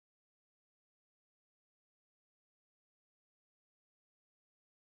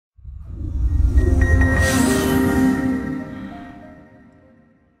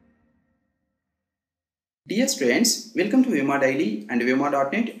Dear students, welcome to VyomaDaily and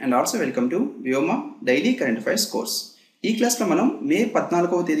Vyoma.net and also welcome to VyomaDaily Current Affairs course. ఈ class లో మనం మే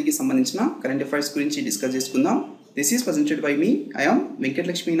 14వ తేదీకి సంబంధించిన current affairs గురించి డిస్కస్ చేసుకుందాం. This is presented by me. I am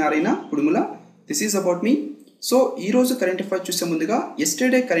Venkatalakshmi Narayana Kudumula. This is about me. So ఈ రోజు current affairs చూసే ముందుగా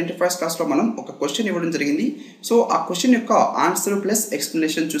ఎస్టర్డే కరెంట్ అఫైర్స్ క్లాస్ లో మనం ఒక క్వశ్చన్ ఇవ్వడం జరిగింది. సో ఆ క్వశ్చన్ యొక్క ఆన్సర్ ప్లస్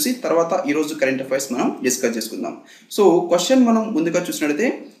ఎక్స్ప్లెనేషన్ చూసి తర్వాత ఈ రోజు కరెంట్ అఫైర్స్ మనం డిస్కస్ చేసుకుందాం. సో క్వశ్చన్ మనం ముందుగా చూసినట్లయితే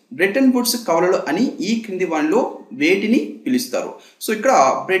బ్రెటన్ వుడ్స్ కవలలు అని ఈ క్రింది వాటిలో వేటిని పిలుస్తారు. సో ఇక్కడ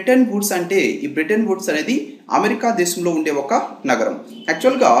బ్రెటన్ వుడ్స్ అంటే ఈ బ్రెటన్ వుడ్స్ అనేది అమెరికా దేశంలో ఉండే ఒక నగరం.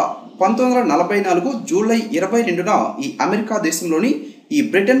 యాక్చువల్గా 1944 జూలై 22న ఈ అమెరికా దేశంలోని ఈ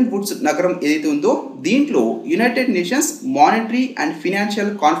బ్రెటన్ వుడ్స్ నగరం ఏదైతే ఉందో దీంట్లో United nations monetary and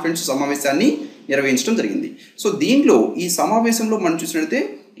financial conference సమావేశాన్ని నిర్వహించడం జరిగింది. సో దీంట్లో ఈ సమావేశంలో మనం చూసినట్లయితే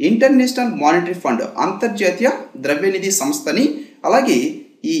ఇంటర్నేషనల్ మానిటరీ ఫండ్ అంతర్జాతీయ ద్రవ్యనిధి సంస్థని అలాగే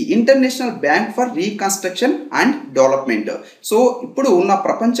ఈ international bank for reconstruction and development, so ఇప్పుడు ఉన్న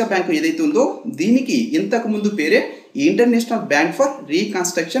ప్రపంచ బ్యాంకు ఏదైతే ఉందో దీనికి ఇంతకు ముందు పేరే ఈ international bank for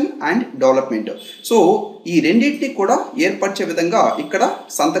reconstruction and development. So ఈ రెండింటిని కూడా ఏర్పరిచే విధంగా ఇక్కడ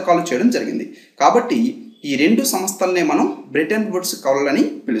సంతకాలు చేయడం జరిగింది. కాబట్టి ఈ రెండు సంస్థలనే మనం బ్రెటన్ వుడ్స్ కవలలని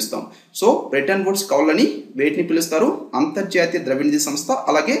పిలుస్తాం. సో బ్రెటన్ వుడ్స్ కవలని వేటిని పిలుస్తారు? అంతర్జాతీయ ద్రవ్యనిధి సంస్థ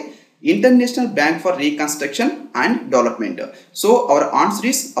అలాగే International Bank for Reconstruction and Development. So our answer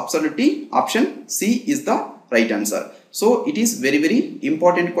is absolutely option C is the right answer. So it is very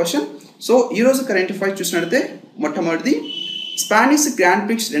important question. So ఈ రోజు కరెంట్ అఫైర్స్ చూసినట్లయితే మొట్టమొదటిది స్పానిష్ గ్రాండ్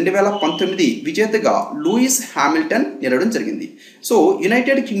ప్రిక్స్ 2019 విజేతగా లూయిస్ హామిల్టన్ నిలవడం జరిగింది. So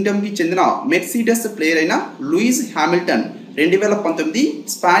United Kingdom కి చెందిన Mercedes player అయిన Lewis Hamilton 2019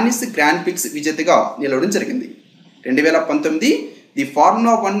 Spanish grand prix విజేతగా నిలవడం జరిగింది. 2019 the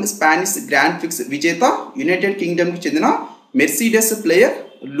formula 1 Spanish grand prix విజేత యునైటెడ్ కింగ్డమ్ కి చెందిన Mercedes player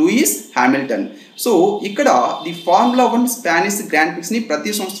Lewis Hamilton. So ఇక్కడ the formula 1 Spanish grand prix ని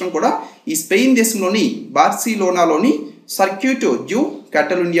ప్రతి సంవత్సరం కూడా ఈ స్పెయిన్ దేశంలోని బార్సిలోనాలోని సర్క్యూట్ డ్యూ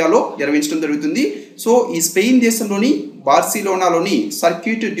కాటలోనియాలో నిర్వహించడం జరుగుతుంది. సో ఈ స్పెయిన్ దేశంలోని బార్సిలోనాలోని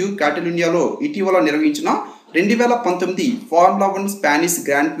సర్క్యూట్ డ్యూ కాటలోనియాలో ఇటీవల నిర్వహించిన 2019 ఫార్ములా 1 స్పానిష్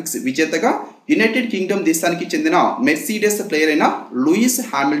గ్రాండ్ ప్రిక్స్ విజేతగా యునైటెడ్ కింగ్డమ్ దేశానికి చెందిన మెర్సిడెస్ ప్లేయర్ అయిన లూయిస్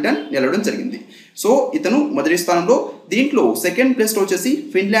హామిల్టన్ నిలవడం జరిగింది. సో ఇతను మొదటి స్థానంలో, దీంట్లో సెకండ్ ప్లేస్ లో వచ్చేసి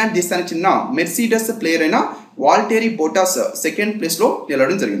ఫిన్లాండ్ దేశానికి చెందిన మెర్సిడెస్ ప్లేయర్ అయిన వాల్టేరీ బోటాస్ సెకండ్ ప్లేస్ లో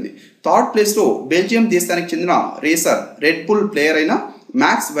నిలవడం జరిగింది. థర్డ్ ప్లేస్ లో బెల్జియం దేశానికి చెందిన రేసర్ రెడ్ బుల్ ప్లేయర్ అయిన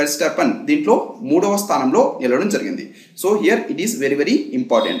మ్యాక్స్ వెర్స్టాపెన్ దీంట్లో మూడవ స్థానంలో నిలవడం జరిగింది. So here it is very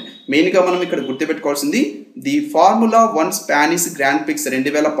important. మెయిన్గా మనం ఇక్కడ గుర్తుపెట్టుకోవాల్సింది the formula 1 Spanish grand prix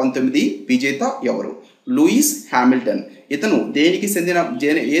 2019 విజేత ఎవరు? Lewis Hamilton. ఇతను దేనికి చెందిన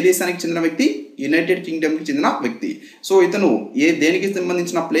ఏ దేశానికి చెందిన వ్యక్తి? యునైటెడ్ కింగ్డమ్ కి చెందిన వ్యక్తి. సో ఇతను దేనికి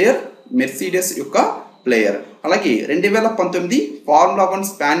సంబంధించిన ప్లేయర్? మెర్సిడెస్ యొక్క ప్లేయర్. అలాగే 2019 ఫార్ములా 1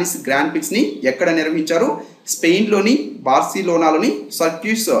 స్పానిష్ గ్రాండ్ ప్రిక్స్ ని ఎక్కడ నిర్వహించారు? స్పెయిన్లోని బార్సిలోనాలోని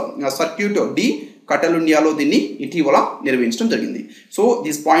సర్క్యూట్ డి కాటలోనియాలో దీన్ని ఇటీవల నిర్వహించడం జరిగింది. So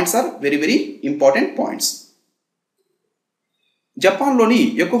these points are very important points. జపాన్లోని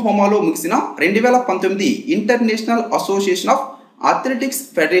యొకోహామాలో ముగిసిన 2019 international association of athletics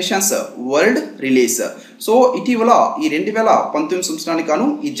federations world relays. So ఇటీవల ఈ 2019 సంవత్సరానికి గాను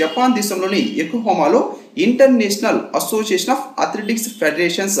ఈ జపాన్ దేశంలోని యొకోహామాలో international association of athletics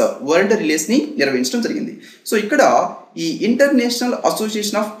federations world relays ని నిర్వహించడం జరిగింది. సో ఇక్కడ ఈ international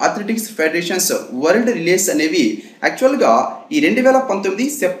association of athletics federations world relays అనేవి యాక్చువల్గా ఈ 2019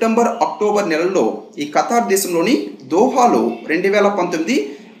 సెప్టెంబర్ అక్టోబర్ నెలల్లో ఈ ఖతార్ దేశంలోని దోహాలో 2019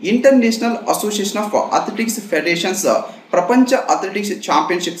 international association of athletics federations ప్రపంచ అథ్లెటిక్స్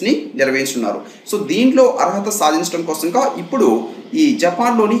ఛాంపియన్షిప్స్ ని నిర్వహిస్తున్నారు. సో దీంట్లో అర్హత సాధించడం కోసంగా ఇప్పుడు ఈ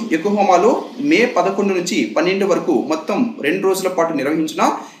జపాన్లోని యొకోహామాలో మే 11 నుంచి 12 వరకు మొత్తం 2 రోజుల పాటు నిర్వహించిన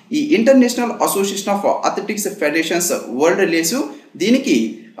ఈ international association of athletics federations world relays దీనికి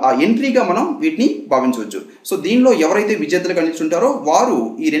ఎంట్రీగా మనం వీటిని భావించవచ్చు. సో దీనిలో ఎవరైతే విజేతలుగా నిలుచుంటారో వారు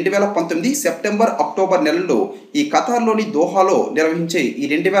ఈ 2019 సెప్టెంబర్ అక్టోబర్ నెలల్లో ఈ ఖతార్లోని దోహాలో నిర్వహించే ఈ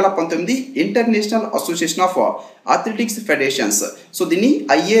 2019 international association of athletics federations, so దీన్ని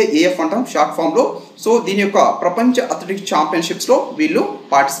IAAF అంటాం షార్ట్ ఫామ్ లో. సో దీని యొక్క ప్రపంచ అథ్లెటిక్స్ ఛాంపియన్షిప్స్ లో వీళ్ళు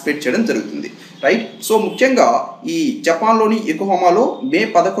పార్టిసిపేట్ చేయడం జరుగుతుంది. రైట్. సో ముఖ్యంగా ఈ జపాన్లోని యొకోహామాలో మే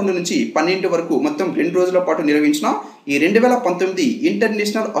 11 నుంచి 12 వరకు మొత్తం 2 రోజుల పాటు నిర్వహించిన ఈ 2019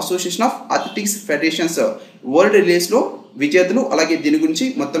 international association of athletics federations world relays లో విజేతలు అలాగే దీని గురించి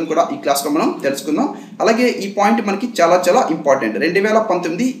మొత్తం కూడా ఈ క్లాస్ లో మనం తెలుసుకుందాం. అలాగే ఈ పాయింట్ మనకి చాలా important.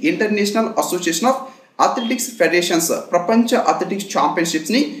 2019 international association of athletics federations ప్రపంచ అథ్లెటిక్స్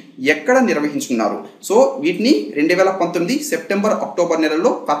ఛాంపియన్షిప్స్ ని ఎక్కడ నిర్వహించుకున్నారు? సో వీటిని 2019 సెప్టెంబర్ అక్టోబర్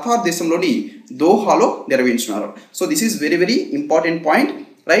నెలల్లో ఖతార్ దేశంలోని దోహాలో నిర్వహించున్నారు. So this is very very important point,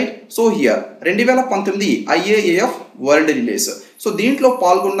 right. So here 2019 IAAF world relays. So దీంట్లో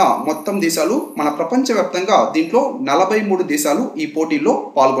పాల్గొన్న మొత్తం దేశాలు మన ప్రపంచవ్యాప్తంగా దీంట్లో 43 దేశాలు ఈ పోటీల్లో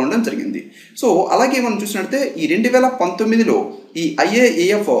పాల్గొనడం జరిగింది. సో అలాగే మనం చూసినట్లయితే ఈ 2019లో ఈ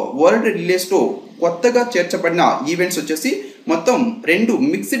IAAF వరల్డ్ రిలేస్లో కొత్తగా చేర్చబడిన ఈవెంట్స్ వచ్చేసి మొత్తం 2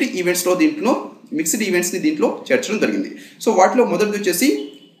 మిక్స్డ్ ఈవెంట్స్ని దీంట్లో చేర్చడం జరిగింది. సో వాటిలో మొదటిది వచ్చేసి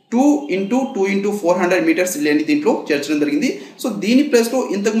 2x2x400 మీటర్స్ రిలేని దీంట్లో చేర్చడం జరిగింది. సో దీని ప్లేస్లో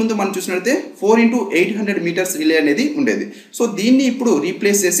ఇంతకుముందు మనం చూసినట్లయితే 4x800 మీటర్స్ రిలే అనేది ఉండేది. సో దీన్ని ఇప్పుడు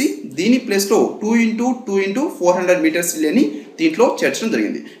రీప్లేస్ చేసి దీని ప్లేస్లో 2x2x400 మీటర్స్ రిలేని దీంట్లో చేర్చడం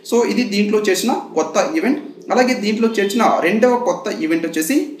జరిగింది. సో ఇది దీంట్లో చేసిన కొత్త ఈవెంట్. అలాగే దీంట్లో చేర్చిన రెండవ కొత్త ఈవెంట్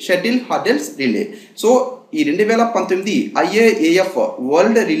వచ్చేసి షటిల్ హర్డిల్స్ రిలే. సో ఈ 2019 IAAF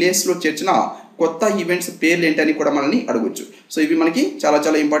వరల్డ్ రిలేస్లో చేర్చిన కొత్త ఈవెంట్స్ పేర్లు ఏంటని కూడా మనల్ని అడగొచ్చు. సో ఇవి మనకి చాలా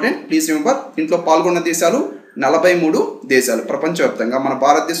చాలా ఇంపార్టెంట్. ప్లీజ్ రిమెంబర్, దీంట్లో పాల్గొన్న దేశాలు 43 దేశాలు ప్రపంచవ్యాప్తంగా, మన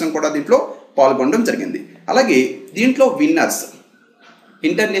భారతదేశం కూడా దీంట్లో పాల్గొనడం జరిగింది. అలాగే దీంట్లో winners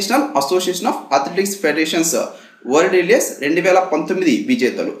international association of athletics federations world relays 2019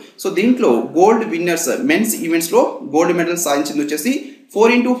 విజేతలు. సో దీంట్లో గోల్డ్ విన్నర్స్ మెన్స్ ఈవెంట్స్లో గోల్డ్ మెడల్ సాధించింది వచ్చేసి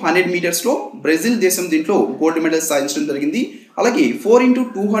 4x100 మీటర్స్లో బ్రెజిల్ దేశం దీంట్లో గోల్డ్ మెడల్ సాధించడం జరిగింది. అలాగే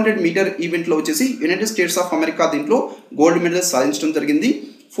 4x200 మీటర్ ఈవెంట్లో వచ్చేసి యునైటెడ్ స్టేట్స్ ఆఫ్ అమెరికా దీంట్లో గోల్డ్ మెడల్ సాధించడం జరిగింది.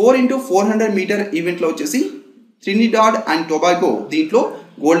 4x400 మీటర్ ఈవెంట్లో వచ్చేసి ట్రినిడాడ్ అండ్ టొబాగో దీంట్లో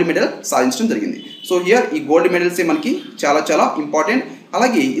గోల్డ్ మెడల్ సాధించడం జరిగింది. సో హియర్ ఈ గోల్డ్ మెడల్సే మనకి చాలా చాలా ఇంపార్టెంట్.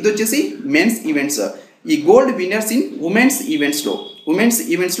 అలాగే ఇది వచ్చేసి మెన్స్ ఈవెంట్స్. ఈ గోల్డ్ విన్నర్స్ ఇన్ ఉమెన్స్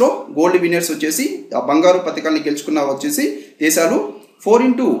ఈవెంట్స్లో గోల్డ్ విన్నర్స్ వచ్చేసి బంగారు పథకాన్ని గెలుచుకున్న వచ్చేసి దేశాలు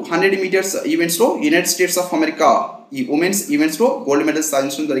 4x100 మీటర్స్ ఈవెంట్స్లో యునైటెడ్ స్టేట్స్ ఆఫ్ అమెరికా ఈ ఉమెన్స్ ఈవెంట్స్లో గోల్డ్ మెడల్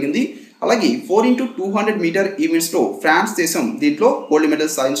సాధించడం జరిగింది. అలాగే 4x200 మీటర్ ఈవెంట్స్లో ఫ్రాన్స్ దేశం దీంట్లో గోల్డ్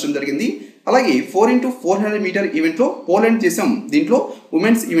మెడల్ సాధించడం జరిగింది. అలాగే 4x400 మీటర్ ఈవెంట్లో పోలాండ్ దేశం దీంట్లో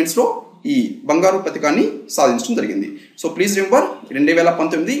ఉమెన్స్ ఈవెంట్స్లో ఈ బంగారు పథకాన్ని సాధించడం జరిగింది. So please remember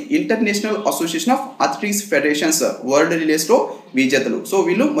 2019 international association of athletics federations world రిలేస్లో విజేతలు. సో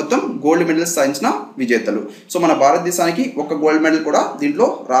వీళ్ళు మొత్తం గోల్డ్ మెడల్స్ సాధించిన విజేతలు. సో మన భారతదేశానికి ఒక గోల్డ్ మెడల్ కూడా దీంట్లో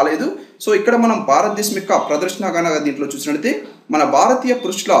రాలేదు. సో ఇక్కడ మనం భారతదేశం యొక్క ప్రదర్శనగా దీంట్లో చూసినట్లయితే మన భారతీయ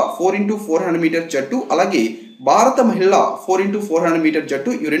పురుషుల 4x400 మీటర్ జట్టు, అలాగే భారత మహిళల 4x400 మీటర్ జట్టు,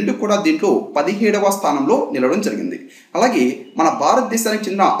 ఈ రెండు కూడా దీంట్లో 17వ స్థానంలో నిలవడం జరిగింది. అలాగే మన భారతదేశానికి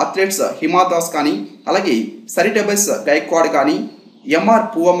చెందిన అథ్లెట్స్ హిమా దాస్ కానీ, అలాగే సరిటబస్ గైక్వాడ్ కానీ, ఎంఆర్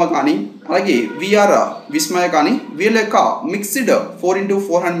పూవమ్మ కానీ, అలాగే విఆర్ విస్మయ కానీ, వీళ్ళ యొక్క మిక్స్డ్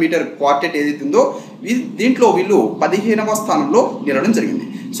 4x400 మీటర్ క్వార్టెట్ ఏదైతే ఉందో దీంట్లో వీళ్ళు 15వ స్థానంలో నిలవడం జరిగింది.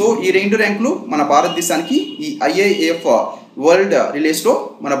 సో ఈ 2 ర్యాంకులు మన భారతదేశానికి ఈ IAAF వరల్డ్ రిలేస్లో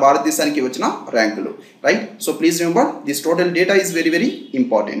మన భారతదేశానికి వచ్చిన ర్యాంకులు, right. So please remember this total data is very very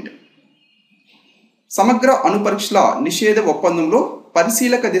important. సమగ్ర అణుపరీక్షల నిషేధ ఒప్పందంలో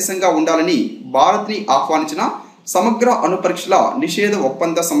పరిశీలక దేశంగా ఉండాలని భారత్ని ఆహ్వానించిన సమగ్ర అణుపరీక్షల నిషేధ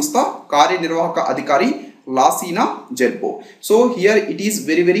ఒప్పంద సంస్థ కార్యనిర్వాహక అధికారి లాసీనా జెర్బో. So here it is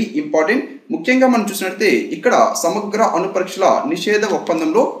very very important. ముఖ్యంగా మనం చూసినట్లయితే ఇక్కడ సమగ్ర అణుపరీక్షల నిషేధ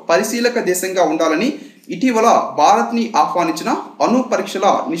ఒప్పందంలో పరిశీలక దేశంగా ఉండాలని ఇటీవల భారత్ని ఆహ్వానించిన అణు పరీక్షల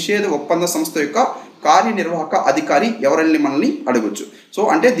నిషేధ ఒప్పంద సంస్థ యొక్క కార్యనిర్వాహక అధికారి ఎవరని మనల్ని అడగొచ్చు. సో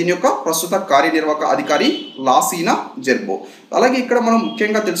అంటే దీని యొక్క ప్రస్తుత కార్యనిర్వాహక అధికారి లాసీనా జెర్బో. అలాగే ఇక్కడ మనం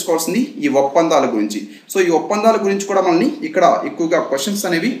ముఖ్యంగా తెలుసుకోవాల్సింది ఈ ఒప్పందాల గురించి. సో ఈ ఒప్పందాల గురించి కూడా మనల్ని ఇక్కడ ఎక్కువగా క్వశ్చన్స్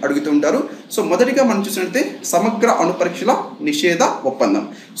అనేవి అడుగుతూ ఉంటారు. సో మొదటిగా మనం చూసినట్లయితే సమగ్ర అణు పరీక్షల నిషేధ ఒప్పందం.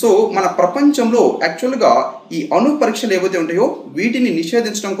 సో మన ప్రపంచంలో యాక్చువల్గా ఈ అణు పరీక్షలు ఏవైతే ఉంటాయో వీటిని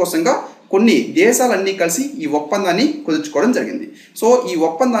నిషేధించడం కోసంగా కొన్ని దేశాలన్నీ కలిసి ఈ ఒప్పందాన్ని కుదుర్చుకోవడం జరిగింది. సో ఈ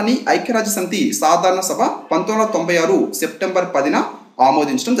ఒప్పందాన్ని ఐక్యరాజ్య సమితి సాధారణ సభ 1996 సెప్టెంబర్ 10న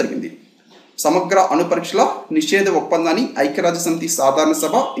ఆమోదించడం జరిగింది. సమగ్ర అణు పరీక్షల నిషేధ ఒప్పందాన్ని ఐక్యరాజ్య సమితి సాధారణ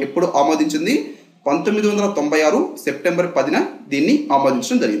సభ ఎప్పుడు ఆమోదించింది? 1996 సెప్టెంబర్ 10న దీన్ని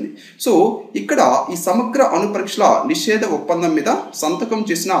ఆమోదించడం జరిగింది. సో ఇక్కడ ఈ సమగ్ర అణు పరీక్షల నిషేధ ఒప్పందం మీద సంతకం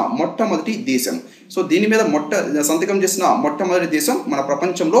చేసిన మొట్టమొదటి దేశం, సో దీని మీద సంతకం చేసిన మొట్టమొదటి దేశం మన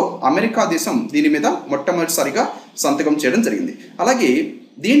ప్రపంచంలో అమెరికా దేశం దీని మీద మొట్టమొదటిసారిగా సంతకం చేయడం జరిగింది. అలాగే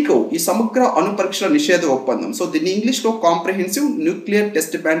దీంట్లో ఈ సమగ్ర అణు పరీక్షల నిషేధ ఒప్పందం, సో దీన్ని ఇంగ్లీష్లో comprehensive nuclear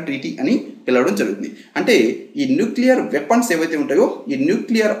test ban treaty అని పిలవడం జరుగుతుంది. అంటే ఈ న్యూక్లియర్ వెపన్స్ ఏవైతే ఉంటాయో ఈ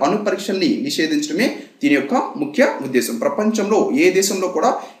న్యూక్లియర్ అణు పరీక్షల్ని నిషేధించడమే దీని యొక్క ముఖ్య ఉద్దేశం. ప్రపంచంలో ఏ దేశంలో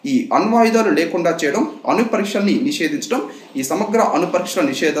కూడా ఈ అణ్వాయుధాలు లేకుండా చేయడం, అణు పరీక్షల్ని నిషేధించడం ఈ సమగ్ర అణు పరీక్షల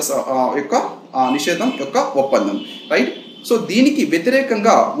నిషేధం యొక్క ఒప్పందం, రైట్. సో దీనికి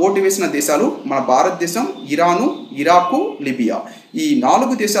వ్యతిరేకంగా ఓటు వేసిన దేశాలు మన భారతదేశం, ఇరాను, ఇరాకు, లిబియా, ఈ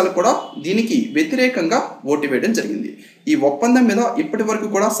 4 దేశాలు కూడా దీనికి వ్యతిరేకంగా ఓటు వేయడం జరిగింది. ఈ ఒప్పందం మీద ఇప్పటి వరకు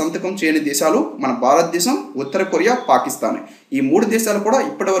కూడా సంతకం చేయని దేశాలు మన భారతదేశం, ఉత్తర కొరియా, పాకిస్తాన్. ఈ 3 దేశాలు కూడా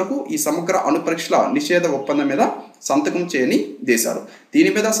ఇప్పటి వరకు ఈ సమగ్ర అణుపరీక్షల నిషేధ ఒప్పందం మీద సంతకం చేయని దేశాలు.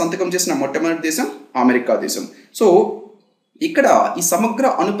 దీని మీద సంతకం చేసిన మొట్టమొదటి దేశం అమెరికా దేశం. సో ఇక్కడ ఈ సమగ్ర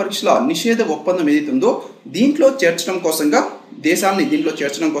అణుపరీక్షల నిషేధ ఒప్పందం ఏదైతే ఉందో దీంట్లో చేర్చడం కోసంగా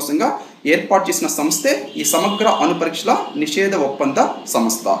ఏర్పాటు చేసిన సంస్థే ఈ సమగ్ర అణుపరీక్షల నిషేధ ఒప్పంద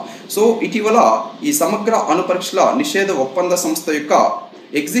సంస్థ. సో ఇటీవల ఈ సమగ్ర అణుపరీక్షల నిషేధ ఒప్పంద సంస్థ యొక్క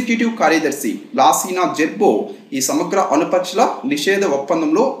ఎగ్జిక్యూటివ్ కార్యదర్శి లాసీనా జెర్బో ఈ సమగ్ర అణుపరీక్షల నిషేధ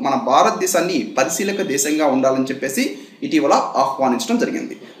ఒప్పందంలో మన భారతదేశాన్ని పరిశీలక దేశంగా ఉండాలని చెప్పేసి ఇటీవల ఆహ్వానించడం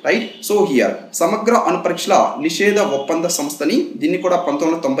జరిగింది. రైట్. సో హియర్ సమగ్ర అణుపరీక్షల నిషేధ ఒప్పంద సంస్థని దీన్ని కూడా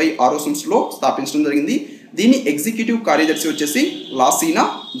 1996 సంవత్సరంలో స్థాపించడం జరిగింది. దీని ఎగ్జిక్యూటివ్ కార్యదర్శి వచ్చేసి లాసీనా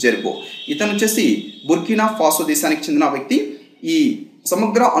జెర్బో. ఇతను వచ్చేసి బుర్కినా ఫాసో దేశానికి చెందిన వ్యక్తి. ఈ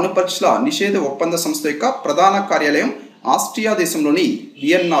సమగ్ర అణుపరీక్షల నిషేధ ఒప్పంద సంస్థ యొక్క ప్రధాన కార్యాలయం ఆస్ట్రియా దేశంలోని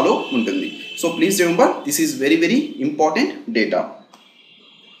వియన్నాలో ఉంటుంది. So please remember, this is very very important data.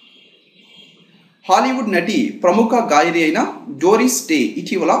 Hollywood నటి ప్రముఖ గాయని అయిన డోరిస్ డే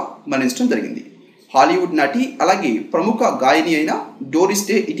ఇటీవల మరణించడం జరిగింది. హాలీవుడ్ నటి అలాగే ప్రముఖ గాయని అయిన డోరిస్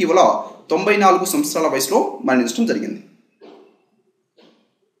డే ఇటీవల 94 సంవత్సరాల వయసులో మరణించడం జరిగింది.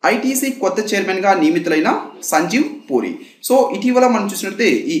 ఐటీసీ కొత్త చైర్మన్గా నియమితులైన సంజీవ్ పూరి. సో ఇటీవల మనం చూసినట్లయితే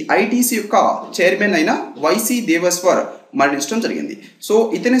ఈ ఐటీసీ యొక్క చైర్మన్ అయిన వైసీ దేవేశ్వర్ మరణించడం జరిగింది. సో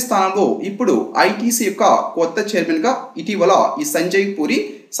ఇతని స్థానంలో ఇప్పుడు ఐటీసీ యొక్క కొత్త చైర్మన్గా ఇటీవల ఈ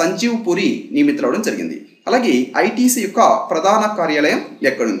సంజీవ్ పూరి నియమితులవడం జరిగింది. అలాగే ఐటీసీ యొక్క ప్రధాన కార్యాలయం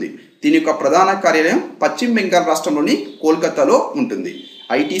ఎక్కడుంది? దీని యొక్క ప్రధాన కార్యాలయం పశ్చిమ బెంగాల్ రాష్ట్రంలోని కోల్కతాలో ఉంటుంది.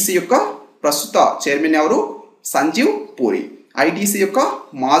 ఐటీసీ యొక్క ప్రస్తుత చైర్మన్ ఎవరు? సంజీవ్ పూరి. ఐటీసీ యొక్క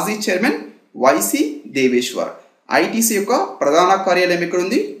మాజీ చైర్మన్ వైసీ దేవేశ్వర్. ఐటీసీ యొక్క ప్రధాన కార్యాలయం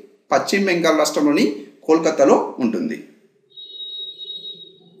ఎక్కడుంది? పశ్చిమ బెంగాల్ రాష్ట్రంలోని కోల్కతాలో ఉంటుంది.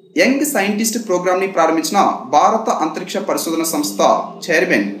 యంగ్ సైంటిస్ట్ ప్రోగ్రామ్ని ప్రారంభించిన భారత అంతరిక్ష పరిశోధన సంస్థ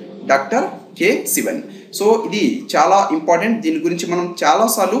chairman doctor K Sivan. So ఇది చాలా ఇంపార్టెంట్. దీని గురించి మనం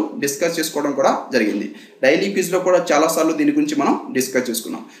చాలాసార్లు డిస్కస్ చేసుకోవడం కూడా జరిగింది. డైలీ క్విజ్లో కూడా చాలాసార్లు దీని గురించి మనం డిస్కస్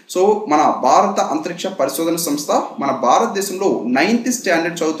చేసుకున్నాం. సో మన భారత అంతరిక్ష పరిశోధన సంస్థ మన భారతదేశంలో 9th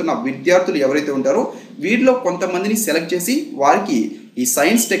స్టాండర్డ్ చదువుతున్న విద్యార్థులు ఎవరైతే ఉంటారో వీటిలో కొంతమందిని సెలెక్ట్ చేసి వారికి ఈ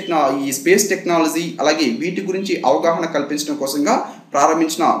ఈ స్పేస్ టెక్నాలజీ అలాగే వీటి గురించి అవగాహన కల్పించడం కోసంగా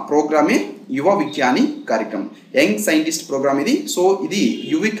ప్రారంభించిన ప్రోగ్రామే యువ విజ్ఞాని కార్యక్రమం. యంగ్ సైంటిస్ట్ ప్రోగ్రామ్ ఇది. సో ఇది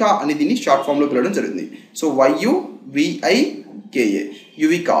యువికా అని దీన్ని షార్ట్ ఫామ్లో పిలవడం జరిగింది. So YUVIKA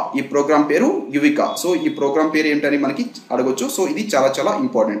Yuvika. ఈ ప్రోగ్రామ్ పేరు యువికా. సో ఈ ప్రోగ్రామ్ పేరు ఏంటని మనకి అడగొచ్చు. సో ఇది చాలా చాలా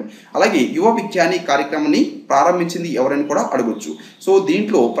ఇంపార్టెంట్. అలాగే యువ విజ్ఞాని కార్యక్రమాన్ని ప్రారంభించింది ఎవరని కూడా అడగొచ్చు. సో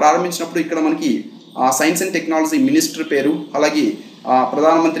దీంట్లో ప్రారంభించినప్పుడు ఇక్కడ మనకి సైన్స్ అండ్ టెక్నాలజీ మినిస్టర్ పేరు అలాగే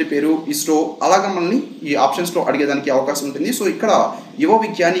ప్రధానమంత్రి పేరు, ఇస్రో అలాగా మనల్ని ఈ ఆప్షన్స్లో అడిగేదానికి అవకాశం ఉంటుంది. సో ఇక్కడ యువ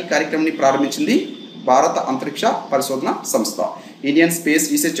విజ్ఞాని కార్యక్రమాన్ని ప్రారంభించింది భారత అంతరిక్ష పరిశోధన సంస్థ. ఇండియన్ స్పేస్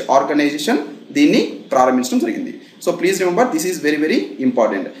రీసెర్చ్ ఆర్గనైజేషన్ దీన్ని ప్రారంభించడం జరిగింది. So please remember, this is very very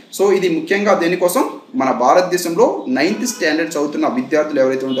important. So ఇది ముఖ్యంగా దేనికోసం? మన భారతదేశంలో 9th స్టాండర్డ్ చదువుతున్న విద్యార్థులు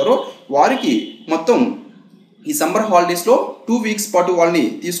ఎవరైతే ఉంటారో వారికి మొత్తం ఈ సమ్మర్ హాలిడేస్లో 2 వీక్స్ పాటు వాళ్ళని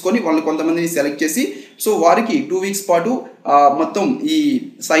తీసుకొని వాళ్ళని కొంతమందిని సెలెక్ట్ చేసి సో వారికి 2 వీక్స్ పాటు మొత్తం ఈ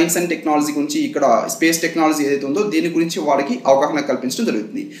సైన్స్ అండ్ టెక్నాలజీ గురించి ఇక్కడ స్పేస్ టెక్నాలజీ ఏదైతే ఉందో దీని గురించి వాళ్ళకి అవగాహన కల్పించడం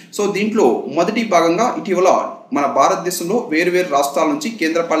జరుగుతుంది. సో దీంట్లో మొదటి భాగంగా ఇటీవల మన భారతదేశంలో వేరు రాష్ట్రాల నుంచి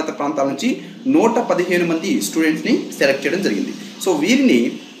కేంద్రపాలిత ప్రాంతాల నుంచి 115 మంది స్టూడెంట్స్ని సెలెక్ట్ చేయడం జరిగింది. సో వీరిని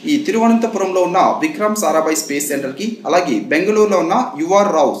ఈ తిరువనంతపురంలో ఉన్న విక్రమ్ సారాభాయ్ స్పేస్ సెంటర్కి అలాగే బెంగళూరులో ఉన్న UR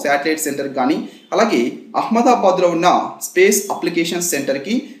రావు శాటిలైట్ సెంటర్కి కానీ అలాగే అహ్మదాబాద్లో ఉన్న స్పేస్ అప్లికేషన్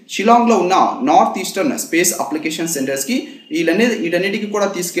సెంటర్కి షిలాంగ్లో ఉన్న నార్త్ ఈస్టర్న్ స్పేస్ అప్లికేషన్ సెంటర్స్కి వీటన్నిటికి కూడా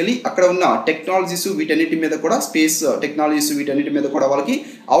తీసుకెళ్ళి అక్కడ ఉన్న టెక్నాలజీస్ వీటన్నిటి మీద కూడా స్పేస్ టెక్నాలజీస్ వీటన్నిటి మీద కూడా వాళ్ళకి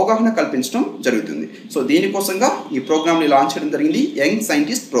అవగాహన కల్పించడం జరుగుతుంది. సో దీనికోసంగా ఈ ప్రోగ్రామ్ని లాంచ్ చేయడం జరిగింది, యంగ్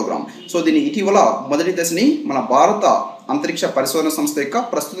సైంటిస్ట్ ప్రోగ్రామ్. సో దీని ఇటీవల మొదటి దశని మన భారత అంతరిక్ష పరిశోధన సంస్థ యొక్క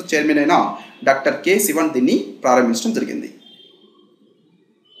ప్రస్తుత చైర్మన్ అయిన డాక్టర్ కె శివన్ దీన్ని ప్రారంభించడం జరిగింది.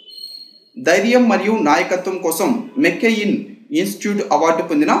 ధైర్యం మరియు నాయకత్వం కోసం మెక్కెయిన్ ఇన్స్టిట్యూట్ అవార్డు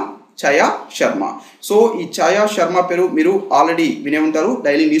పొందిన ఛాయా శర్మ. సో ఈ ఛాయా శర్మ పేరు మీరు ఆల్రెడీ వినే ఉంటారు.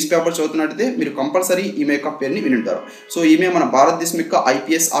 డైలీ న్యూస్ పేపర్ చదువుతున్నట్టయితే మీరు కంపల్సరీ ఈమె యొక్క పేరుని విని ఉంటారు. సో ఈమె మన భారతదేశం యొక్క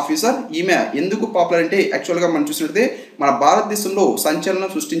IPS ఆఫీసర్. ఈమె ఎందుకు పాపులర్ అంటే యాక్చువల్గా మనం చూసినట్లయితే మన భారతదేశంలో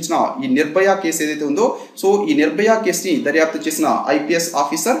సంచలనం సృష్టించిన ఈ నిర్భయ కేసు ఏదైతే ఉందో సో ఈ నిర్భయ కేసుని దర్యాప్తు చేసిన IPS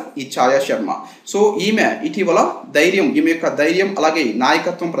ఆఫీసర్ ఈ ఛాయా శర్మ. సో ఈమె ఇటీవల ఈమె యొక్క ధైర్యం అలాగే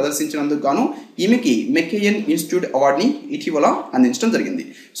నాయకత్వం ప్రదర్శించినందుకు గాను ఈమెకి మెక్కెయిన్ ఇన్స్టిట్యూట్ అవార్డుని ఇటీవల అందించడం జరిగింది.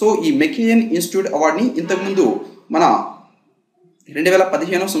 సో ఈ మెక్కెయిన్ ఇన్స్టిట్యూట్ అవార్డుని ఇంతకుముందు మన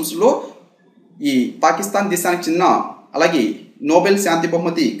 2015 సంవత్సరంలో ఈ పాకిస్తాన్ దేశానికి చెందిన అలాగే నోబెల్ శాంతి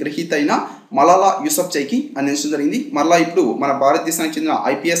బహుమతి గ్రహీత అయిన మలాలా యూసఫ్జైకి అందించడం జరిగింది. మరలా ఇప్పుడు మన భారతదేశానికి చెందిన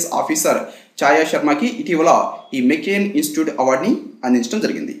ఐపీఎస్ ఆఫీసర్ ఛాయా శర్మకి ఇటీవల ఈ మెకెయిన్ ఇన్స్టిట్యూట్ అవార్డుని అందించడం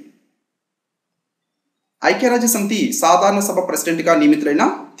జరిగింది. ఐక్యరాజ్య సమితి సాధారణ సభ ప్రెసిడెంట్గా నియమితులైన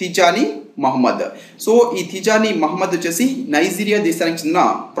తిజానీ మహమ్మద్. సో ఈ తిజానీ మహమ్మద్ వచ్చేసి నైజీరియా దేశానికి చెందిన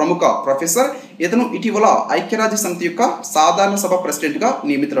ప్రముఖ ప్రొఫెసర్. ఇతను ఇటీవల ఐక్యరాజ్య సమితి యొక్క సాధారణ సభ ప్రెసిడెంట్గా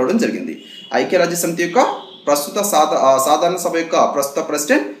నియమితులవడం జరిగింది. ఐక్యరాజ్య సమితి యొక్క ప్రస్తుత సాధారణ సభ యొక్క ప్రస్తుత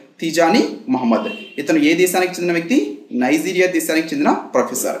ప్రెసిడెంట్ తిజానీ మహమ్మద్. ఇతను ఏ దేశానికి చెందిన వ్యక్తి? నైజీరియా దేశానికి చెందిన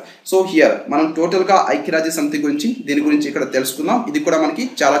ప్రొఫెసర్. సో హియర్ మనం టోటల్గా ఐక్యరాజ్య సమితి గురించి దీని గురించి ఇక్కడ తెలుసుకుందాం. ఇది కూడా మనకి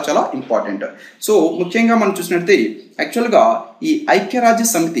చాలా చాలా ఇంపార్టెంట్. సో ముఖ్యంగా మనం చూసినట్లయితే యాక్చువల్గా ఈ ఐక్యరాజ్య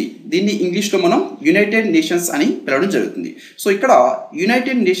సమితి దీన్ని ఇంగ్లీష్లో మనం యునైటెడ్ నేషన్స్ అని పిలవడం జరుగుతుంది. సో ఇక్కడ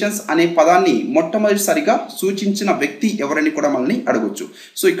యునైటెడ్ నేషన్స్ అనే పదాన్ని మొట్టమొదటిసారిగా సూచించిన వ్యక్తి ఎవరని కూడా మనల్ని అడగొచ్చు.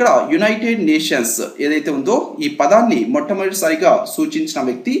 సో ఇక్కడ యునైటెడ్ నేషన్స్ ఏదైతే ఉందో ఈ పదాన్ని మొట్టమొదటిసారిగా సూచించిన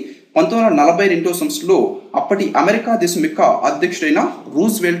వ్యక్తి 1942 సంవత్సరంలో అప్పటి అమెరికా దేశం యొక్క అధ్యక్షుడైన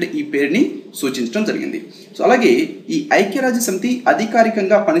రూజ్వెల్ట్ ఈ పేరుని సూచించడం జరిగింది. సో అలాగే ఈ ఐక్యరాజ్య సమితి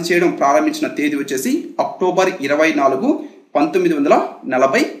అధికారికంగా పనిచేయడం ప్రారంభించిన తేదీ వచ్చేసి అక్టోబర్ 24,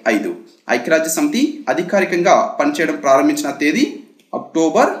 1945. ఐక్యరాజ్య సమితి అధికారికంగా పనిచేయడం ప్రారంభించిన తేదీ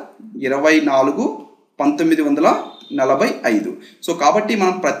అక్టోబర్ 24, 1945. సో కాబట్టి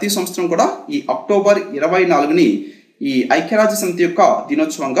మనం ప్రతి సంవత్సరం కూడా ఈ అక్టోబర్ 24ని ఈ ఐక్యరాజ్య సమితి యొక్క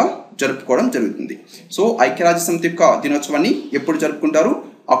దినోత్సవంగా జరుపుకోవడం జరుగుతుంది. సో ఐక్యరాజ్య సమితి యొక్క దినోత్సవాన్ని ఎప్పుడు జరుపుకుంటారు?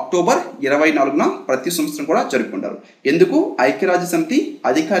 అక్టోబర్ 24న ప్రతి సంవత్సరం కూడా జరుపుకుంటారు. ఎందుకు? ఐక్యరాజ్య సమితి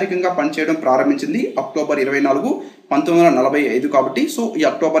అధికారికంగా పనిచేయడం ప్రారంభించింది అక్టోబర్ 24, 1945 కాబట్టి సో ఈ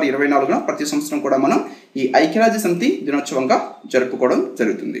అక్టోబర్ 24న ప్రతి సంవత్సరం కూడా మనం ఈ ఐక్యరాజ్య సమితి దినోత్సవంగా జరుపుకోవడం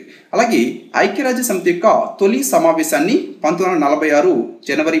జరుగుతుంది. అలాగే ఐక్యరాజ్య సమితి యొక్క తొలి సమావేశాన్ని 1946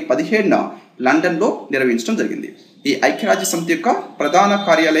 జనవరి 17న లండన్లో నిర్వహించడం జరిగింది. ఈ ఐక్యరాజ్య సమితి యొక్క ప్రధాన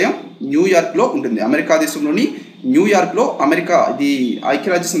కార్యాలయం న్యూయార్క్లో ఉంటుంది. అమెరికా దేశంలోని న్యూయార్క్లో ఇది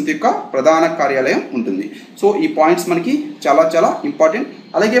ఐక్యరాజ్య సమితి యొక్క ప్రధాన కార్యాలయం ఉంటుంది. సో ఈ పాయింట్స్ మనకి చాలా చాలా ఇంపార్టెంట్.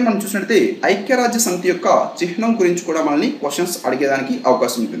 అలాగే మనం చూసినట్లయితే ఐక్యరాజ్య సమితి యొక్క చిహ్నం గురించి కూడా మనల్ని క్వశ్చన్స్ అడిగేదానికి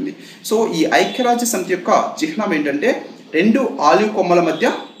అవకాశం ఉంటుంది. సో ఈ ఐక్యరాజ్య సమితి యొక్క చిహ్నం ఏంటంటే 2 ఆలివ్ కొమ్మల మధ్య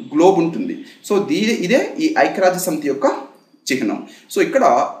గ్లోబ్ ఉంటుంది. సో ఇదే ఈ ఐక్యరాజ్య సమితి యొక్క చిహ్నం. సో ఇక్కడ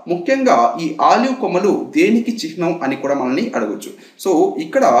ముఖ్యంగా ఈ ఆలివ్ కొమ్మలు దేనికి చిహ్నం అని కూడా మనల్ని అడగవచ్చు. సో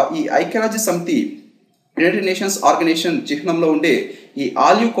ఇక్కడ ఈ ఐక్యరాజ్య సమితి యునైటెడ్ నేషన్స్ ఆర్గనైజేషన్ చిహ్నంలో ఉండే ఈ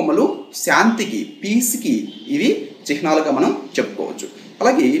ఆలివ్ కొమ్మలు శాంతికి, పీస్కి ఇవి చిహ్నాలుగా మనం చెప్పుకోవచ్చు.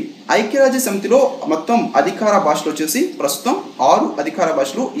 అలాగే ఐక్యరాజ్య సమితిలో మొత్తం అధికార భాషలు వచ్చేసి ప్రస్తుతం 6 అధికార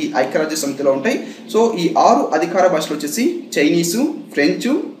భాషలు ఈ ఐక్యరాజ్య సమితిలో ఉంటాయి. సో ఈ 6 అధికార భాషలు వచ్చేసి Chinese,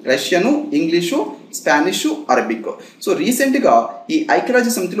 French, Russian, English, Spanish, Arabic. So రీసెంట్గా ఈ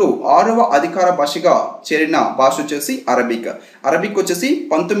ఐక్యరాజ్య సమితిలో 6వ అధికార భాషగా చేరిన భాష వచ్చేసి అరబిక్. అరబిక్ వచ్చేసి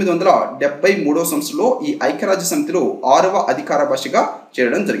 1973 సంవత్సరంలో ఈ ఐక్యరాజ్య సమితిలో 6వ అధికార భాషగా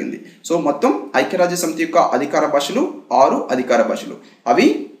చేరడం జరిగింది. సో మొత్తం ఐక్యరాజ్య సమితి యొక్క అధికార భాషలు 6 అధికార భాషలు. అవి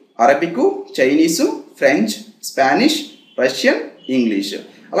Arabic, Chinese, French, Spanish, Russian, English.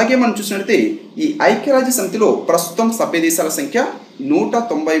 అలాగే మనం చూసినట్లయితే ఈ ఐక్యరాజ్య సమితిలో ప్రస్తుతం సభ్య దేశాల సంఖ్య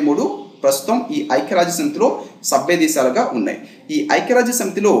 193 ప్రస్తుతం ఈ ఐక్యరాజ్య సమితిలో సభ్య దేశాలుగా ఉన్నాయి. ఈ ఐక్యరాజ్య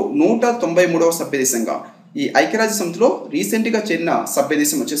సమితిలో 193వ సభ్య దేశంగా ఈ ఐక్యరాజ్య సమితిలో రీసెంట్గా చేరిన సభ్య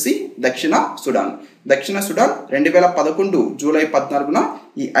దేశం వచ్చేసి దక్షిణ సుడాన్. దక్షిణ సుడాన్ 2011 జూలై 14న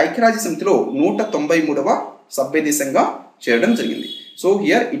ఈ ఐక్యరాజ్య సమితిలో 193వ సభ్య దేశంగా చేరడం జరిగింది. So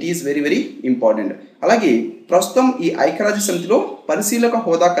here it is very very important. అలాగే ప్రస్తుతం ఈ ఐక్యరాజ్య సమితిలో పరిశీలక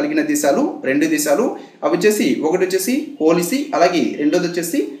హోదా కలిగిన దేశాలు 2 దేశాలు. అవి వచ్చేసి ఒకటి వచ్చేసి హోలీసీ, అలాగే రెండోది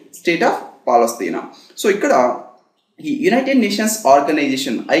వచ్చేసి స్టేట్ ఆఫ్ పాలస్తీనా. సో ఇక్కడ ఈ యునైటెడ్ నేషన్స్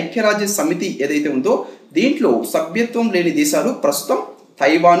ఆర్గనైజేషన్ ఐక్యరాజ్య సమితి ఏదైతే ఉందో దీంట్లో సభ్యత్వం లేని దేశాలు ప్రస్తుతం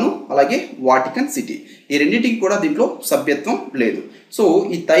తైవాను, అలాగే వాటికన్ సిటీ. ఈ రెండింటికి కూడా దీంట్లో సభ్యత్వం లేదు. సో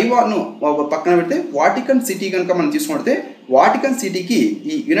ఈ తైవాన్ పక్కన పెడితే వాటికన్ సిటీ కనుక మనం తీసుకుంటే వాటికన్ సిటీకి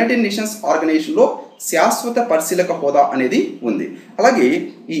ఈ యునైటెడ్ నేషన్స్ ఆర్గనైజేషన్లో శాశ్వత పరిశీలక హోదా అనేది ఉంది. అలాగే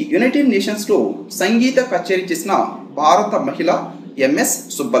ఈ యునైటెడ్ నేషన్స్లో సంగీత కచేరీ చేసిన భారత మహిళ ఎంఎస్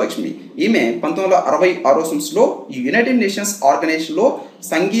సుబ్బలక్ష్మి. ఈమె 1966 సంవత్సరంలో ఈ యునైటెడ్ నేషన్స్ ఆర్గనైజేషన్లో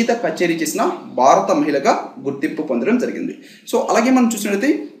సంగీత కచేరీ చేసిన భారత మహిళగా గుర్తింపు పొందడం జరిగింది. సో అలాగే మనం చూసినట్లయితే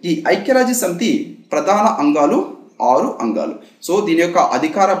ఈ ఐక్యరాజ్య సమితి ప్రధాన అంగాలు 6 అంగాలు. సో దీని యొక్క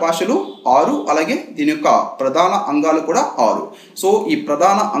అధికార భాషలు 6, అలాగే దీని యొక్క ప్రధాన అంగాలు కూడా 6. సో ఈ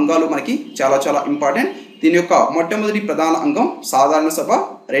ప్రధాన అంగాలు మనకి చాలా చాలా ఇంపార్టెంట్. దీని యొక్క మొట్టమొదటి ప్రధాన అంగం సాధారణ సభ,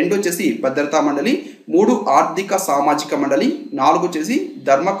 2 వచ్చేసి భద్రతా మండలి, 3 ఆర్థిక సామాజిక మండలి, 4 వచ్చేసి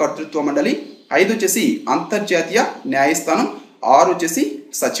ధర్మ కర్తృత్వ మండలి, 5 వచ్చేసి అంతర్జాతీయ న్యాయస్థానం, 6 వచ్చేసి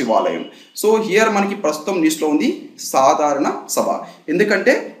సచివాలయం. సో హియర్ మనకి ప్రస్తుతం న్యూస్లో ఉంది సాధారణ సభ.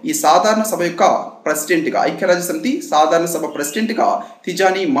 ఎందుకంటే ఈ సాధారణ సభ యొక్క ప్రెసిడెంట్గా, ఐక్యరాజ్య సమితి సాధారణ సభ ప్రెసిడెంట్గా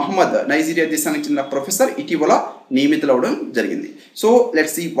తిజానీ మహమ్మద్ నైజీరియా దేశానికి చెందిన ప్రొఫెసర్ ఇటీవల నియమితులవడం జరిగింది. So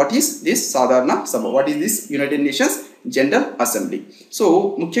let's see what is this సాధారణ సభ, what is this United nations general assembly. So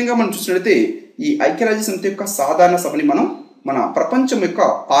ముఖ్యంగా మనం చూసినట్లయితే ఈ ఐక్యరాజ్య సమితి యొక్క సాధారణ సభని మనం మన ప్రపంచం యొక్క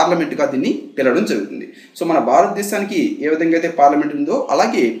పార్లమెంటుగా దీన్ని పిలవడం జరుగుతుంది. సో మన భారతదేశానికి ఏ విధంగా అయితే పార్లమెంట్ ఉందో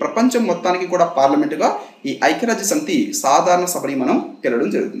అలాగే ప్రపంచం మొత్తానికి కూడా పార్లమెంటుగా ఈ ఐక్యరాజ్య సమితి సాధారణ సభని మనం పిలవడం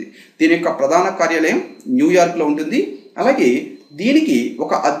జరుగుతుంది. దీని యొక్క ప్రధాన కార్యాలయం న్యూయార్క్లో ఉంటుంది. అలాగే దీనికి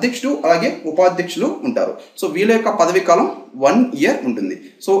ఒక అధ్యక్షుడు అలాగే ఉపాధ్యక్షులు ఉంటారు. సో వీళ్ళ యొక్క పదవీ కాలం 1 year ఉంటుంది.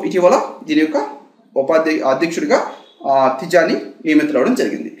 సో ఇటీవల దీని యొక్క అధ్యక్షుడిగా తిజానీ నియమితులవడం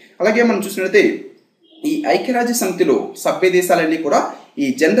జరిగింది. అలాగే మనం చూసినట్లయితే ఈ ఐక్యరాజ్య సమితిలో సభ్య దేశాలన్నీ కూడా ఈ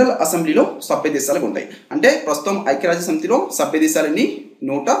జనరల్ అసెంబ్లీలో సభ్య దేశాలుగా ఉంటాయి. అంటే ప్రస్తుతం ఐక్యరాజ్య సమితిలో సభ్య దేశాలన్నీ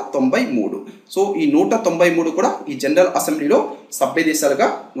 193. సో ఈ 193 కూడా ఈ జనరల్ అసెంబ్లీలో సభ్య దేశాలుగా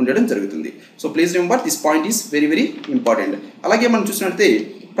ఉండడం జరుగుతుంది. So please remember this point is very very important. అలాగే మనం చూసినట్లయితే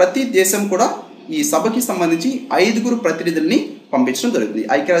ప్రతి దేశం కూడా ఈ సభకి సంబంధించి 5 ప్రతినిధుల్ని పంపించడం జరుగుతుంది.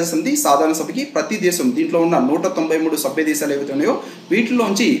 ఐక్యరాజ్య సమితి సాధారణ సభకి ప్రతి దేశం, దీంట్లో ఉన్న 193 సభ్య దేశాలు ఏవైతే ఉన్నాయో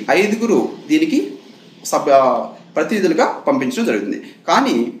వీటిలోంచి 5 దీనికి ప్రతినిధులుగా పంపించడం జరుగుతుంది.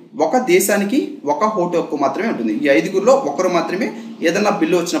 కానీ ఒక దేశానికి ఒక ఓటు హక్కు మాత్రమే ఉంటుంది. ఈ 5 ఒకరు మాత్రమే ఏదన్నా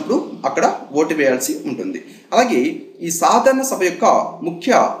బిల్లు వచ్చినప్పుడు అక్కడ ఓటు వేయాల్సి ఉంటుంది. అలాగే ఈ సాధారణ సభ యొక్క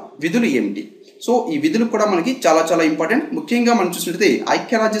ముఖ్య విధులు ఏమిటి? సో ఈ విధులు కూడా మనకి చాలా చాలా ఇంపార్టెంట్. ముఖ్యంగా మనం చూసినట్లయితే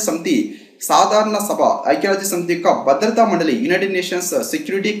ఐక్యరాజ్య సమితి సాధారణ సభ, ఐక్యరాజ్య సమితి యొక్క భద్రతా మండలి, యునైటెడ్ నేషన్స్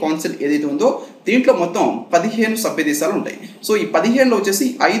సెక్యూరిటీ కౌన్సిల్ ఏదైతే ఉందో దీంట్లో మొత్తం 15 సభ్య దేశాలు ఉంటాయి. సో ఈ 15లో వచ్చేసి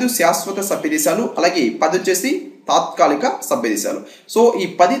 5 శాశ్వత సభ్య దేశాలు, అలాగే 10 వచ్చేసి తాత్కాలిక సభ్య దేశాలు. సో ఈ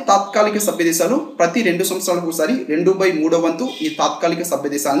 10 తాత్కాలిక సభ్య దేశాలు ప్రతి 2 సంవత్సరాలకు ఒకసారి 2/3 వంతు ఈ తాత్కాలిక సభ్య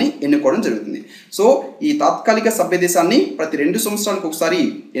దేశాన్ని ఎన్నుకోవడం జరుగుతుంది. సో ఈ తాత్కాలిక సభ్య దేశాన్ని ప్రతి 2 సంవత్సరాలకు ఒకసారి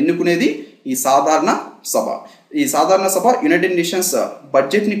ఎన్నుకునేది ఈ సాధారణ సభ. ఈ సాధారణ సభ యునైటెడ్ నేషన్స్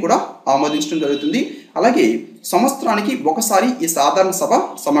బడ్జెట్ని కూడా ఆమోదించడం జరుగుతుంది. అలాగే సంవత్సరానికి ఒకసారి ఈ సాధారణ సభ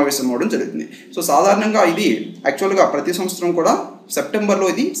సమావేశం అవ్వడం జరుగుతుంది. సో సాధారణంగా ఇది యాక్చువల్గా ప్రతి సంవత్సరం కూడా సెప్టెంబర్లో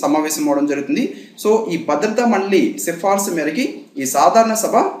ఇది సమావేశం అవ్వడం జరుగుతుంది. సో ఈ భద్రతా మండలి సిఫార్సు మేరకి ఈ సాధారణ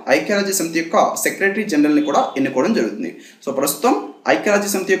సభ ఐక్యరాజ్య సమితి యొక్క సెక్రటరీ జనరల్ని కూడా ఎన్నుకోవడం జరుగుతుంది. సో ప్రస్తుతం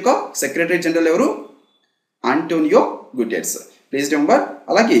ఐక్యరాజ్య సమితి యొక్క సెక్రటరీ జనరల్ ఎవరు? Antonio Guterres. Please remember.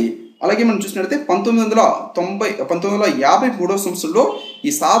 అలాగే మనం చూసినట్లయితే 1953 సంవత్సరంలో ఈ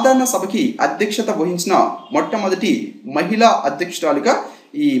సాధారణ సభకి అధ్యక్షత వహించిన మొట్టమొదటి మహిళా అధ్యక్షురాలిగా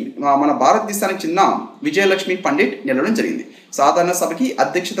ఈ మన భారతదేశానికి చెందిన విజయలక్ష్మి పండిట్ నిలవడం జరిగింది. సాధారణ సభకి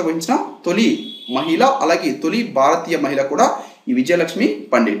అధ్యక్షత వహించిన తొలి మహిళ, అలాగే తొలి భారతీయ మహిళ కూడా ఈ విజయలక్ష్మి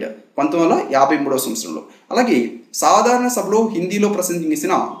పండిట్ 1953 సంవత్సరంలో. అలాగే సాధారణ సభలో హిందీలో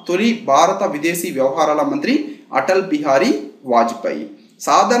ప్రసంగించిన తొలి భారత విదేశీ వ్యవహారాల మంత్రి అటల్ బిహారీ వాజ్పేయి.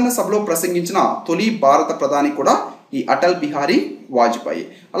 సాధారణ సభలో ప్రసంగించిన తొలి భారత ప్రధాని కూడా ఈ అటల్ బిహారీ వాజ్పేయి.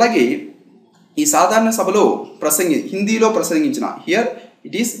 అలాగే ఈ సాధారణ సభలో హిందీలో ప్రసంగించిన, హియర్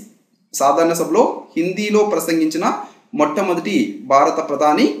ఇట్ ఈస్ సాధారణ సభలో హిందీలో ప్రసంగించిన మొట్టమొదటి భారత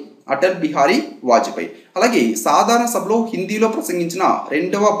ప్రధాని అటల్ బిహారీ వాజ్పేయి. అలాగే సాధారణ సభలో హిందీలో ప్రసంగించిన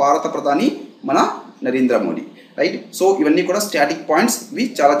 2వ భారత ప్రధాని మన నరేంద్ర మోడీ. రైట్. సో ఇవన్నీ కూడా స్టాటిక్ పాయింట్స్, ఇవి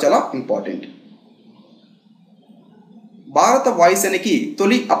చాలా చాలా ఇంపార్టెంట్. భారత వాయుసేనకి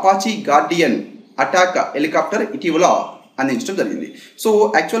తొలి అపాచీ గార్డియన్ అటాక్ హెలికాప్టర్ ఇటీవల అందించడం జరిగింది. సో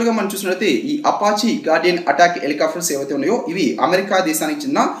యాక్చువల్గా మనం చూసినట్లయితే ఈ అపాచీ గార్డియన్ అటాక్ హెలికాప్టర్స్ ఏవైతే ఉన్నాయో ఇవి అమెరికా దేశానికి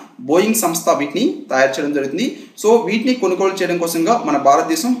చెందిన బోయింగ్ సంస్థ వీటిని తయారు చేయడం జరుగుతుంది. సో వీటిని కొనుగోలు చేయడం కోసంగా మన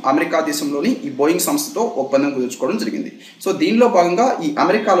భారతదేశం అమెరికా దేశంలోని ఈ బోయింగ్ సంస్థతో ఒప్పందం కుదుర్చుకోవడం జరిగింది. సో దీనిలో భాగంగా ఈ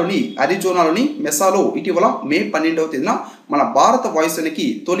అమెరికాలోని అరిజోనాలోని మెసాలో ఇటీవల మే 12వ తేదీన మన భారత వాయుసేనకి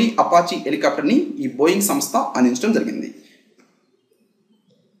తొలి అపాచీ హెలికాప్టర్ని ఈ బోయింగ్ సంస్థ అందించడం జరిగింది.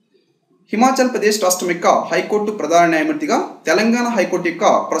 హిమాచల్ ప్రదేశ్ రాష్ట్రం యొక్క హైకోర్టు ప్రధాన న్యాయమూర్తిగా తెలంగాణ హైకోర్టు యొక్క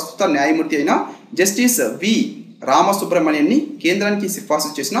ప్రస్తుత న్యాయమూర్తి అయిన జస్టిస్ వి రామసుబ్రమణ్యాన్ని కేంద్రానికి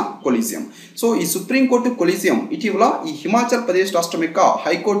సిఫార్సు చేసిన కొలీజియం. సో ఈ సుప్రీంకోర్టు కొలీజియం ఇటీవల ఈ హిమాచల్ ప్రదేశ్ రాష్ట్రం యొక్క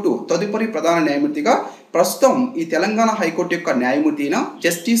హైకోర్టు తదుపరి ప్రధాన న్యాయమూర్తిగా ప్రస్తుతం ఈ తెలంగాణ హైకోర్టు యొక్క న్యాయమూర్తి అయిన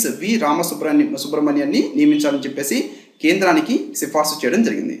జస్టిస్ వి రామసుబ్రమణ్యాన్ని నియమించాలని చెప్పేసి కేంద్రానికి సిఫార్సు చేయడం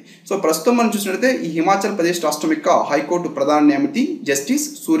జరిగింది. సో ప్రస్తుతం మనం చూసినట్లయితే ఈ హిమాచల్ ప్రదేశ్ రాష్ట్రం యొక్క హైకోర్టు ప్రధాన న్యాయమూర్తి జస్టిస్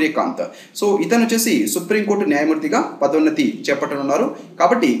సూర్యకాంత్. సో ఇతను వచ్చేసి సుప్రీంకోర్టు న్యాయమూర్తిగా పదోన్నతి చేపట్టనున్నారు.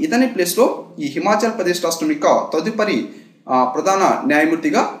 కాబట్టి ఇతని ప్లేస్లో ఈ హిమాచల్ ప్రదేశ్ రాష్ట్రం యొక్క తదుపరి ప్రధాన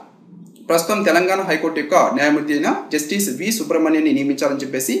న్యాయమూర్తిగా ప్రస్తుతం తెలంగాణ హైకోర్టు యొక్క న్యాయమూర్తి అయిన జస్టిస్ వి సుబ్రహ్మణ్యాన్ని నియమించాలని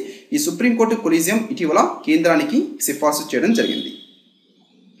చెప్పేసి ఈ సుప్రీంకోర్టు కొలీజియం ఇటీవల కేంద్రానికి సిఫార్సు చేయడం జరిగింది.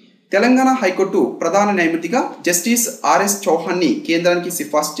 తెలంగాణ హైకోర్టు ప్రధాన న్యాయమూర్తిగా జస్టిస్ ఆర్ఎస్ చౌహాన్ని కేంద్రానికి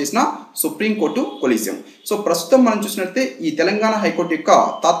సిఫార్సు చేసిన సుప్రీంకోర్టు కొలీజియం. సో ప్రస్తుతం మనం చూసినట్లయితే ఈ తెలంగాణ హైకోర్టు యొక్క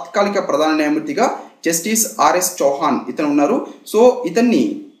తాత్కాలిక ప్రధాన న్యాయమూర్తిగా జస్టిస్ ఆర్ఎస్ చౌహాన్ ఇతను ఉన్నారు. సో ఇతన్ని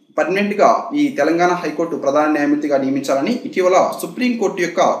పర్మనెంట్గా ఈ తెలంగాణ హైకోర్టు ప్రధాన న్యాయమూర్తిగా నియమించాలని ఇటీవల సుప్రీంకోర్టు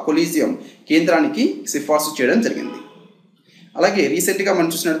యొక్క కొలీజియం కేంద్రానికి సిఫార్సు చేయడం జరిగింది. అలాగే రీసెంట్గా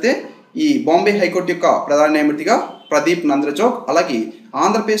మనం చూసినట్లయితే ఈ బాంబే హైకోర్టు యొక్క ప్రధాన న్యాయమూర్తిగా ప్రదీప్ నంద్రజోగ్, అలాగే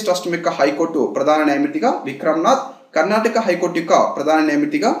ఆంధ్రప్రదేశ్ రాష్ట్రం యొక్క హైకోర్టు ప్రధాన న్యాయమూర్తిగా విక్రమ్నాథ్, కర్ణాటక హైకోర్టు యొక్క ప్రధాన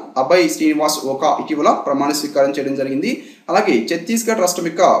న్యాయమూర్తిగా అభయ్ శ్రీనివాస్ ఓకా ఇటీవల ప్రమాణ స్వీకారం చేయడం జరిగింది. అలాగే ఛత్తీస్గఢ్ రాష్ట్రం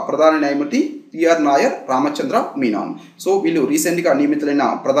యొక్క ప్రధాన న్యాయమూర్తి టిఆర్ నాయర్, రామచంద్ర మీనాన్. సో వీళ్ళు రీసెంట్గా నియమితులైన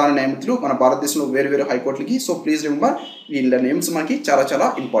ప్రధాన న్యాయమూర్తులు మన భారతదేశంలో వేరు హైకోర్టులకి. సో ప్లీజ్ రిమెంబర్ వీళ్ళ నేమ్స్ మనకి చాలా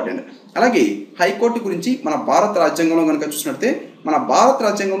ఇంపార్టెంట్. అలాగే హైకోర్టు గురించి మన భారత రాజ్యాంగంలో కనుక చూసినట్లయితే మన భారత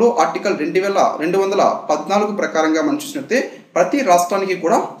రాజ్యాంగంలో ఆర్టికల్ 2214 ప్రకారంగా మనం చూసినట్లయితే ప్రతి రాష్ట్రానికి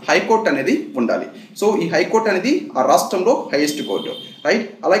కూడా హైకోర్టు అనేది ఉండాలి. సో ఈ హైకోర్టు అనేది ఆ రాష్ట్రంలో హైయెస్ట్ కోర్టు, రైట్.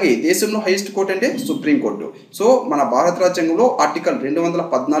 అలాగే దేశంలో హైయెస్ట్ కోర్టు అంటే సుప్రీంకోర్టు. సో మన భారత రాజ్యాంగంలో ఆర్టికల్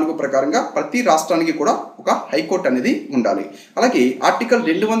 214 ప్రకారంగా ప్రతి రాష్ట్రానికి కూడా ఒక హైకోర్టు అనేది ఉండాలి. అలాగే ఆర్టికల్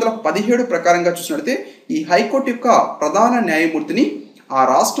 217 ప్రకారంగా చూసినట్లయితే ఈ హైకోర్టు యొక్క ప్రధాన న్యాయమూర్తిని ఆ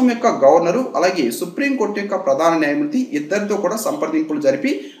రాష్ట్రం యొక్క గవర్నరు అలాగే సుప్రీంకోర్టు యొక్క ప్రధాన న్యాయమూర్తి ఇద్దరితో కూడా సంప్రదింపులు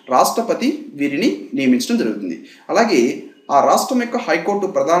జరిపి రాష్ట్రపతి వీరిని నియమించడం జరుగుతుంది. అలాగే ఆ రాష్ట్రం యొక్క హైకోర్టు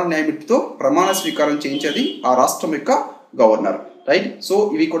ప్రధాన న్యాయమూర్తితో ప్రమాణ స్వీకారం చేయించేది ఆ రాష్ట్రం యొక్క గవర్నర్, రైట్. సో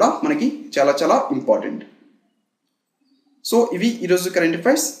ఇవి కూడా మనకి చాలా ఇంపార్టెంట్. సో ఇవి ఈరోజు కరెంట్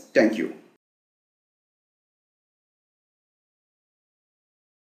అఫైర్స్. Thank you.